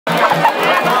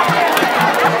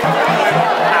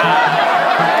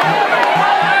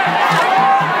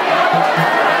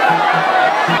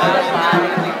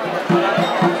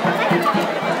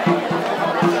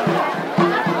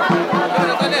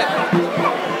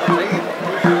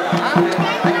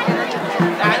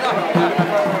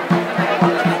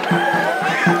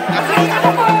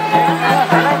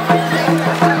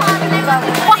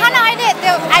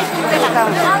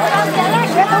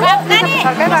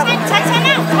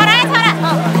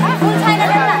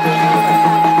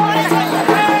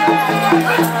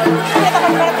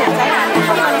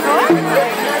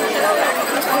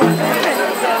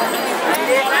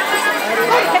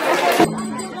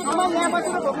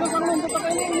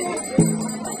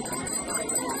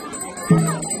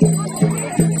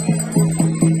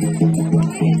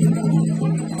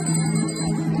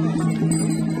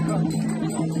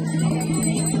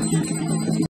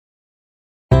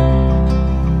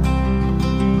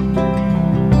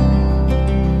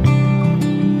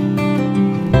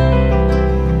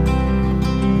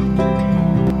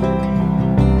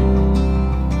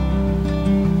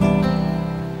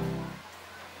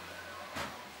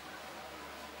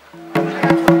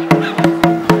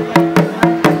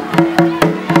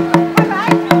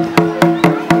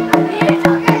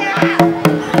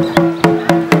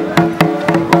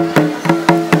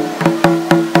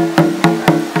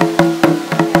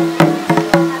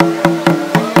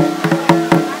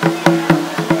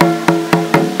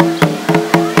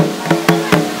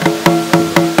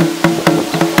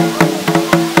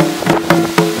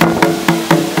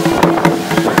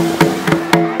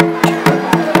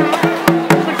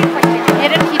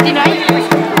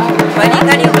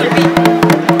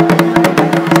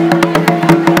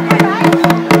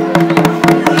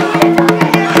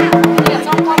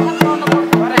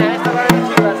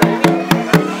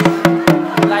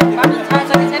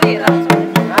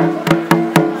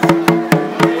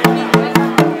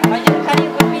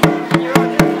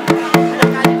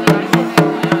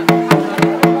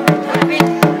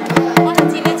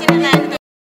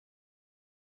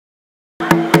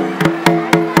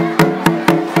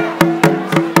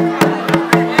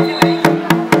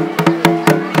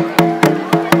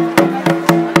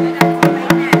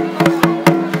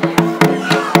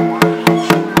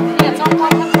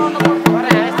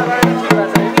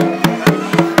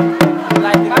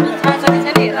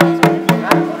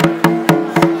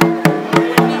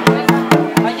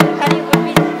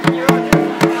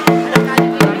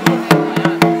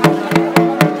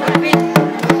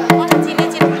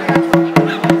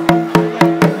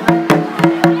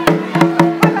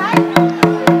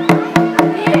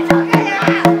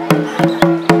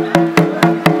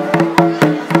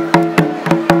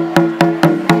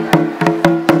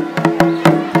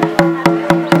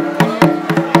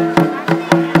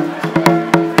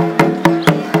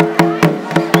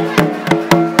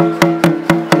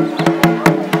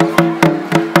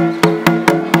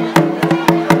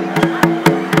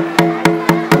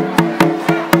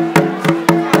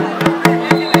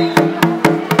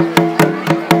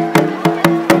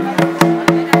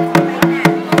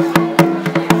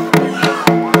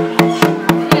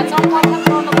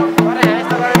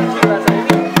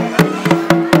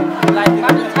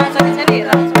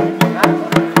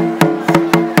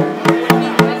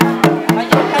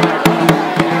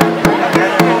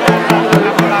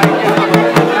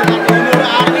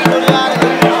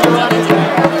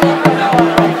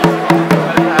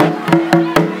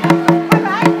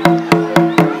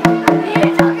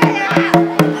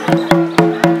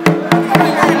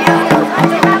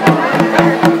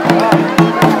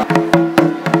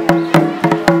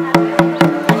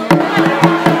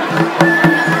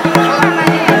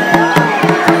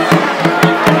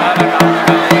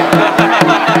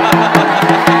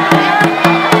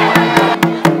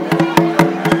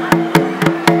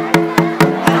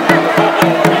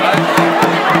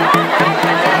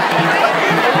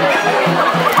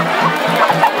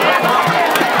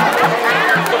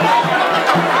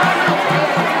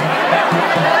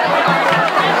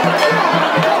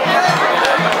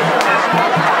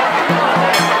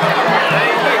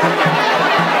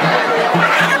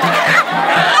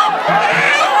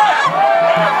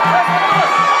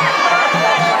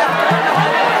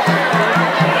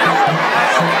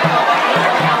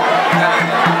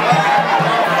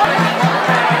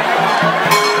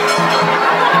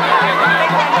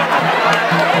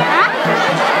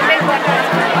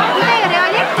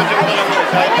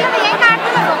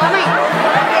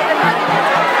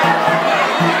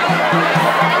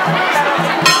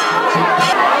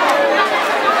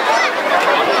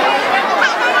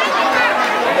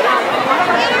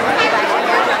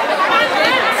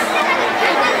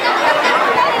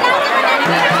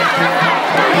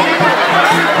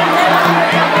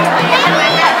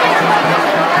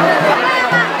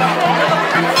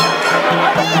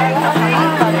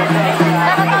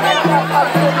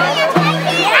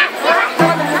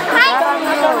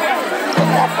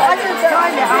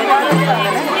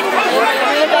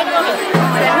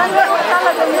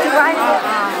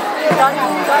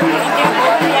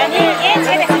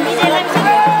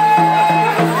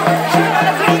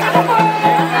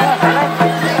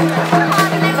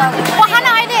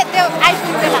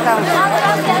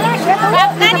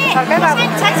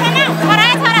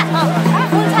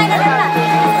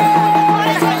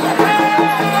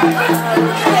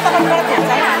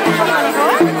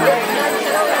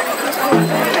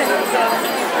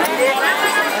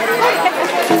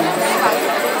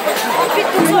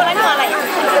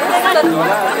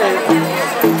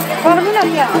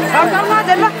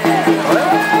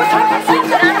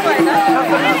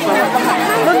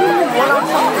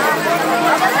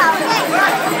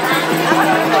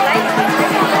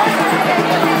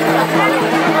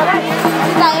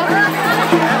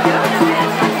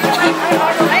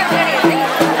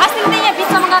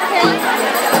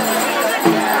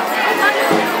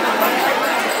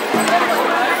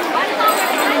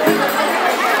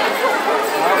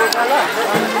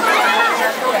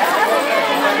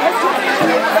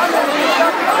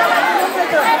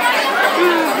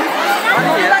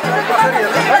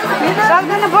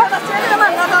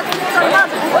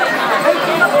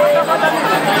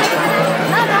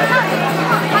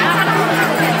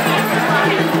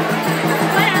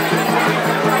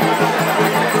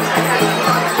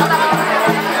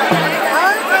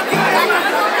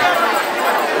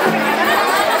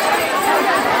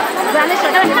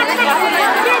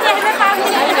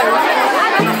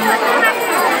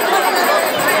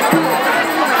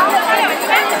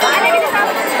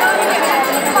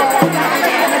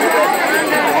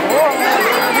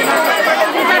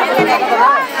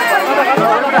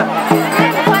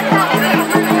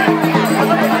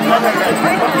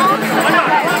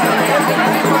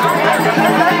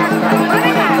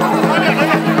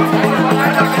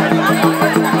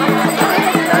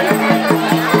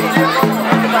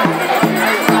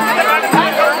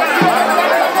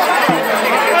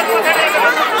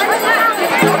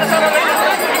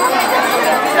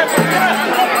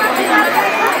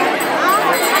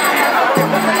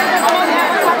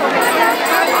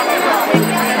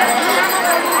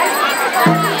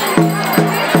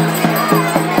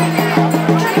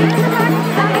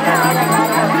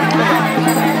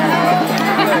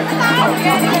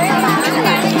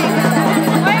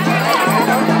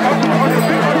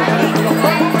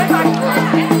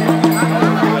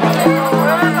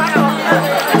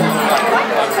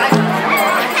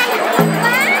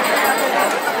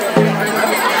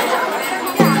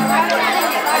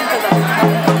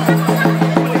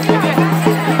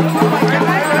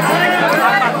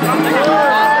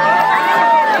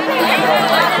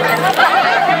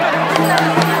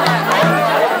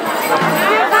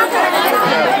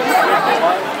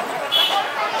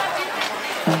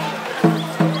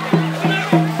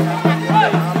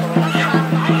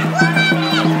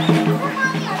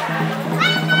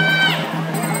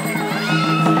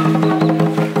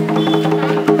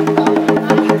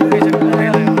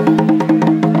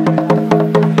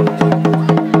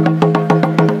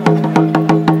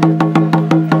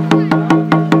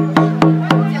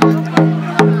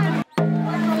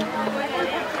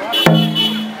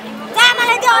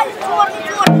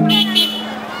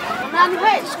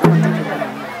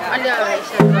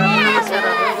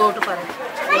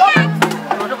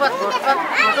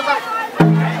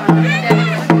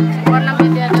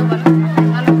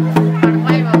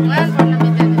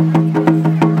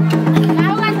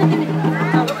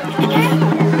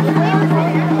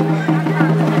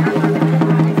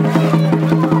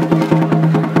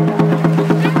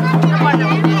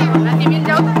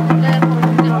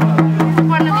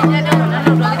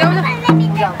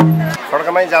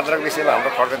जात्राको विषयमा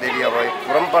हाम्रो खड्ग देवी अब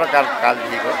परम्परा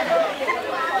कालदेखिको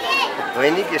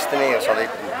दैनिक यस्तो नै सधैँ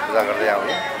पूजा गर्दै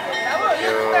आउने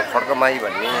यो खड्गमाई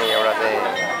भन्ने एउटा चाहिँ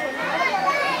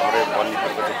हाम्रो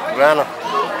मन्दिरको चाहिँ पुरानो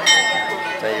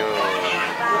चाहिँ यो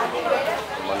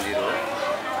मन्दिर हो।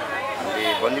 हामीले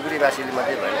बन्दीपुरीवासीले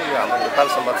मात्रै भएन, यो हाम्रो नेपाल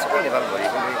समाज सबै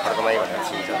नेपालभरिको खड्गमाई भनेर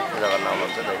चिन्छ, पूजा गर्न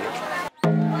आउनुहुन्छ दैनिक।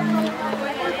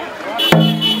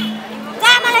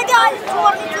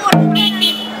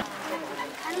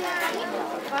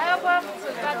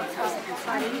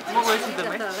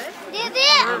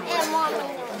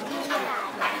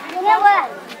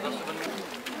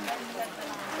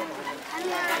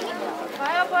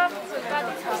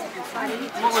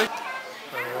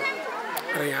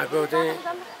 र यहाँको चाहिँ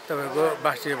तपाईँको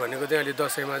बास्टिए भनेको चाहिँ अहिले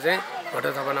दसैँमा चाहिँ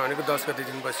घटस्थापना भनेको 10 गते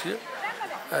दिन बसियो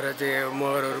र चाहिँ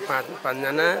मगरहरू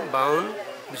पाँचजना, बाहुन,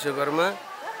 विश्वकर्मा,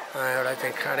 एउटा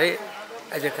चाहिँ खाँडे,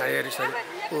 अझै खाँडे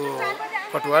को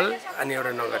कटवाल अनि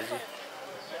एउटा नगरजी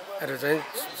र चाहिँ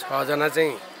 6 जना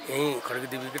चाहिँ यहीँ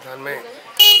खड्गदेवीको थानमा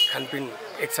खानपिन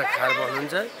एकसाथ खाएर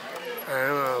बस्नुहुन्छ।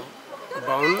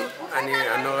 बाहुन अनि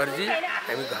नगरजी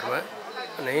हामी घरमा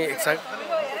नै एकसाथ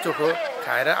चोखो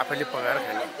खाएर आफैले पकाएर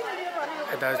खाने,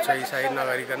 यता सही साई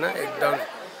नगरिकन एकदम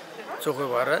चोखो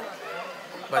भएर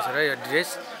बसेर यो ड्रेस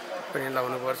पनि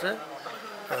लाउनुपर्छ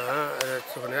र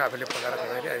चोखो नै आफैले पकाएर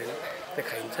खानाले अहिले त्यो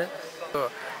खाइन्छ।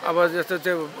 अब जस्तो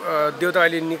चाहिँ देउता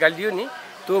अहिले निकालिदियो नि,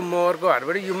 त्यो मगरको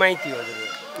हातबाट यो माइती हजुर,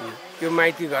 यो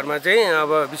माइती घरमा चाहिँ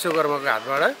अब विश्वकर्माको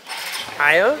हातबाट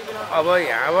आयो। अब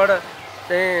यहाँबाट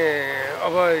चाहिँ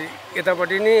अब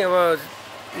यतापट्टि नै अब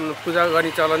पूजा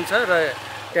गर्ने चलन छ र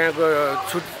त्यहाँको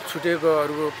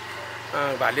छुटेकोहरू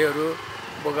भालेहरू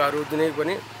बोकाहरू जुनै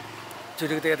पनि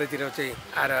छुटेको यतातिर चाहिँ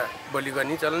आएर बलि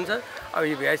गर्ने चलन छ। अब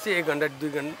यो भएपछि 1 घन्टा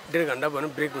 1.5 घन्टा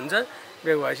भनौँ ब्रेक हुन्छ।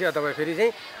 ब्रेक भएपछि तपाईँ फेरि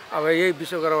चाहिँ अब यही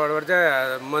विश्वकर्माबाट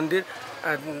चाहिँ मन्दिर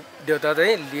देउता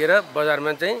चाहिँ लिएर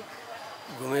बजारमा चाहिँ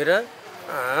घुमेर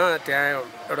त्यहाँ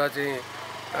एउटा चाहिँ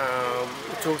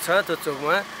चोक छ, त्यो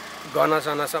चोकमा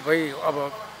गहनासना सबै अब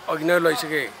अघि नै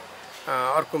लैसके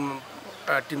अर्को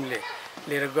टिमले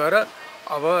लिएर गएर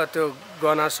अब त्यो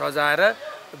गहना सजाएर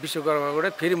विश्वकर्माबाट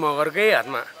फेरि मगरकै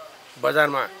हातमा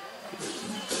बजारमा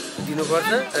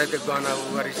दिनुपर्छ र त्यो गहना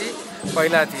गरेपछि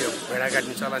पहिला थियो भेडा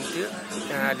काट्ने चलन थियो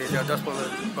त्यहाँ अहिले चाहिँ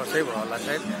 10-15 वर्षै भयो होला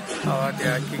सायद अब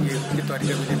त्यहाँ के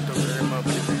तरिका मिल्ने त्यो म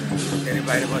पनि धेरै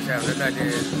बाहिर बसेको हुँदा त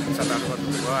अहिले 7-8 वर्ष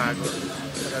भयो आएको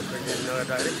र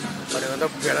नगर्दाखेरि भनेको त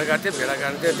भेडा काट्थ्यो भेडा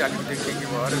काट्थ्यो त्यो अलिकति के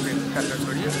भएर काट्न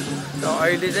छोडियो र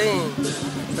अहिले चाहिँ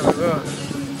तपाईँको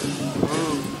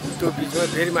त्यो बिचमा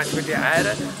फेरि मान्छेपट्टि आएर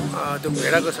त्यो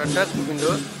भेडाको सट्टा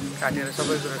कुपिलो काटेर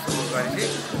सबै कुरो समूह गरेपछि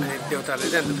अनि देउताले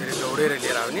चाहिँ अन्त फेरि दौडेर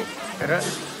लिएर आउने र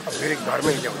फेरि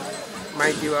घरमै ल्याउने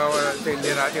माइतीबाट चाहिँ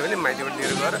लिएर आएको थियो भने माइतीबाट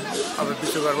लिएर गएर अब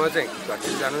विश्वकर्मा चाहिँ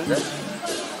घरतिर जानुहुन्छ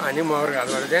अनि मगर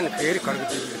घाटबाट चाहिँ फेरि खड्को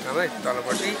टिभीको ठाउँमा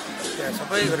तलपट्टि त्यहाँ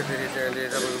सबै कुरो फेरि त्यसले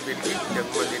तपाईँको बेलुकी त्यो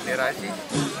मन्दिर लिएर आएपछि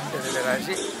त्यसले लिएर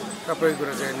आएपछि सबै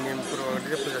कुरो चाहिँ नियमपूर्वकले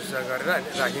चाहिँ पूजासुजा गरेर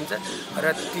राखिन्छ र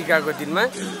टिकाको दिनमा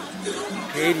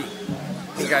फेरि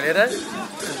निकालेर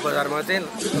बजारमा चाहिँ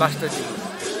लास्ट दिनमा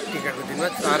टिकाको दिनमा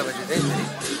 4 बजी चाहिँ फेरि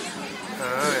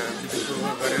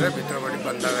विधिपूर्वक गरेर भित्रबाट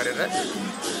बन्द गरेर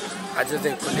आज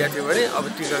चाहिँ खुलिया थियो भने अब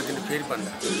टिकाको दिन फेरि बन्द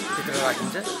भित्र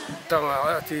राखिन्छ त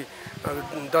अस्ति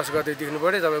 10 गतेदेखि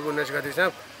पऱ्यो तपाईँको 19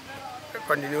 गतेसम्म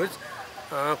कन्टिन्युस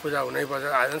पूजा हुनैपर्छ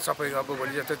आज सबै अब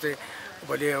भोलि जस्तो चाहिँ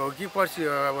भोलि हो कि पर्सि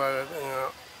अब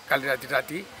काली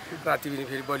राति पनि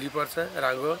फेरि बलि पर्छ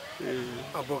राङ्गो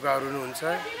बोकाहरू हुन्छ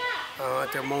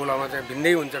त्यो मौलामा चाहिँ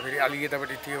भिन्दै हुन्छ फेरि अलिक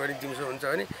यतापट्टि थियो भने दिउँसो हुन्छ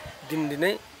भने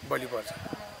दिनै बलि पर्छ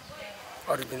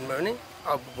अरू दिनमा पनि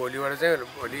अब भोलिबाट चाहिँ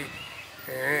भोलि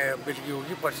बेलुकी हो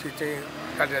कि पर्सि चाहिँ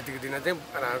काली रातिको दिन चाहिँ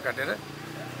राङ्गो काटेर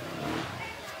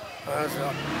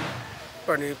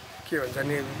अनि के भन्छ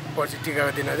नि पछि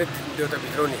टिकाको दिन चाहिँ देउता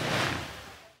भित्राउने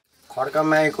खड्का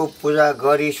माईको पूजा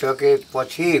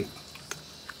गरिसकेपछि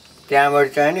त्यहाँबाट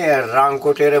चाहिँ नि राङ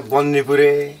कोटेर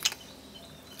बन्दीपुरे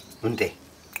हुन्थे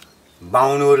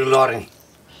बाहुनहरू लड्ने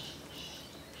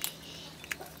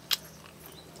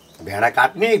भेडा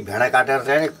काटेर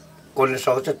चाहिँ कसले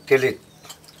सक्छ त्यसले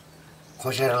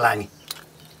खोसेर लाने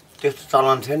त्यस्तो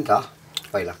चलन थियो नि त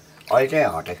पहिला अहिले चाहिँ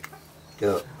हटे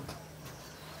त्यो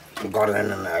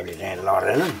गर्दैनन् अहिले चाहिँ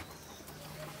लड्दैनन्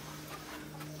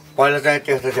पहिला चाहिँ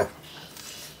त्यस्तो थियो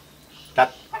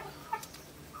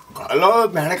ल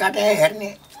भेडा काटे हेर्ने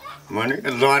भनेको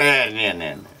लडे हेर्ने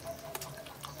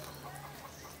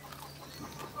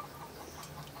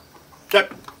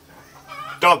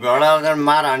त्यो भेडा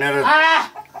मार हानेर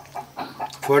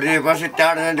छोडिदिएपछि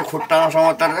त्यहाँबाट चाहिँ खुट्टासम्म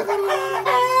तर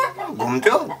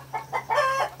घुम्थ्यो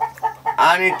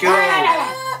अनि त्यो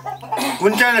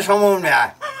कुन चाहिँ समाउने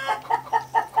आयो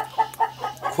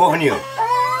खोक्ने हो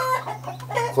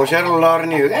खोसेर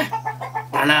लड्ने हो क्या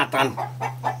तानातान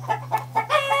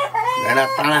भेडा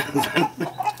तानातान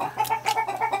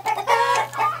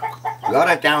गएर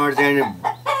त्यहाँबाट चाहिँ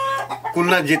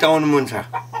कुनलाई जिताउनु मन छ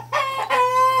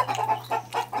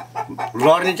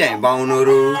लड्ने चाहिँ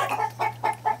बाहुनहरू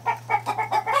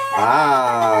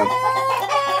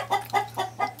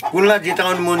कुनलाई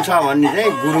जिताउनु मन छ भन्ने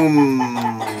चाहिँ गुरुङ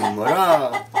र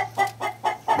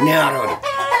नेहारहरू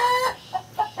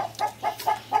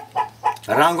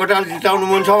रामकोटाले जिताउनु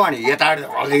मन छ भने यता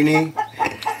हल्दिने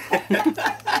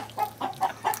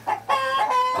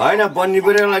होइन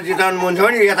बन्दीपुरेलाई जिताउनु मन छ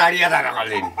भने यता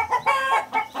हल्दिने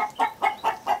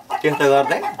त्यस्तो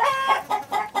गर्दै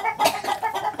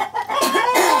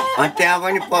अनि त्यहाँ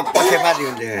पनि पछेपाती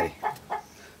हुन्थ्यो अरे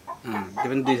त्यो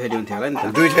पनि 2 थरी हुन्थ्यो होला नि त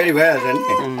 2 थरी भइहाल्छ नि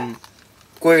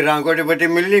कोही रामकोटेपट्टि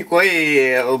मिल्ने कोही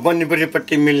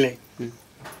बन्दीपुरेपट्टि मिल्ने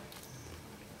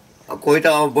कोही त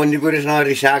अब बन्दीपुरेसँग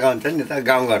रिसाएको हुन्छ नि त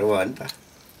गाउँघर भयो नि त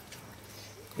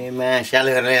एमा स्याल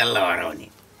गरेर यसलाई हराउने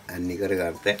अन्नी गरेर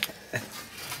गर्थे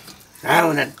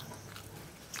हुँदैन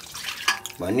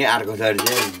भन्ने अर्को छोरी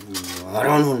चाहिँ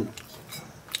हराउनु हुन्न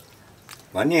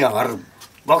भन्ने हर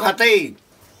बखतै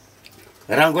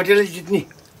रामकोटेले जित्ने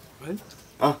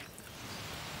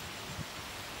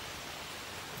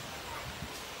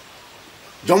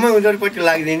जम्मै उनीहरूपट्टि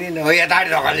लाग्दैन नि यता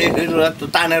ढकाल्ने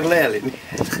तानेर ल्याइहाल्यो नि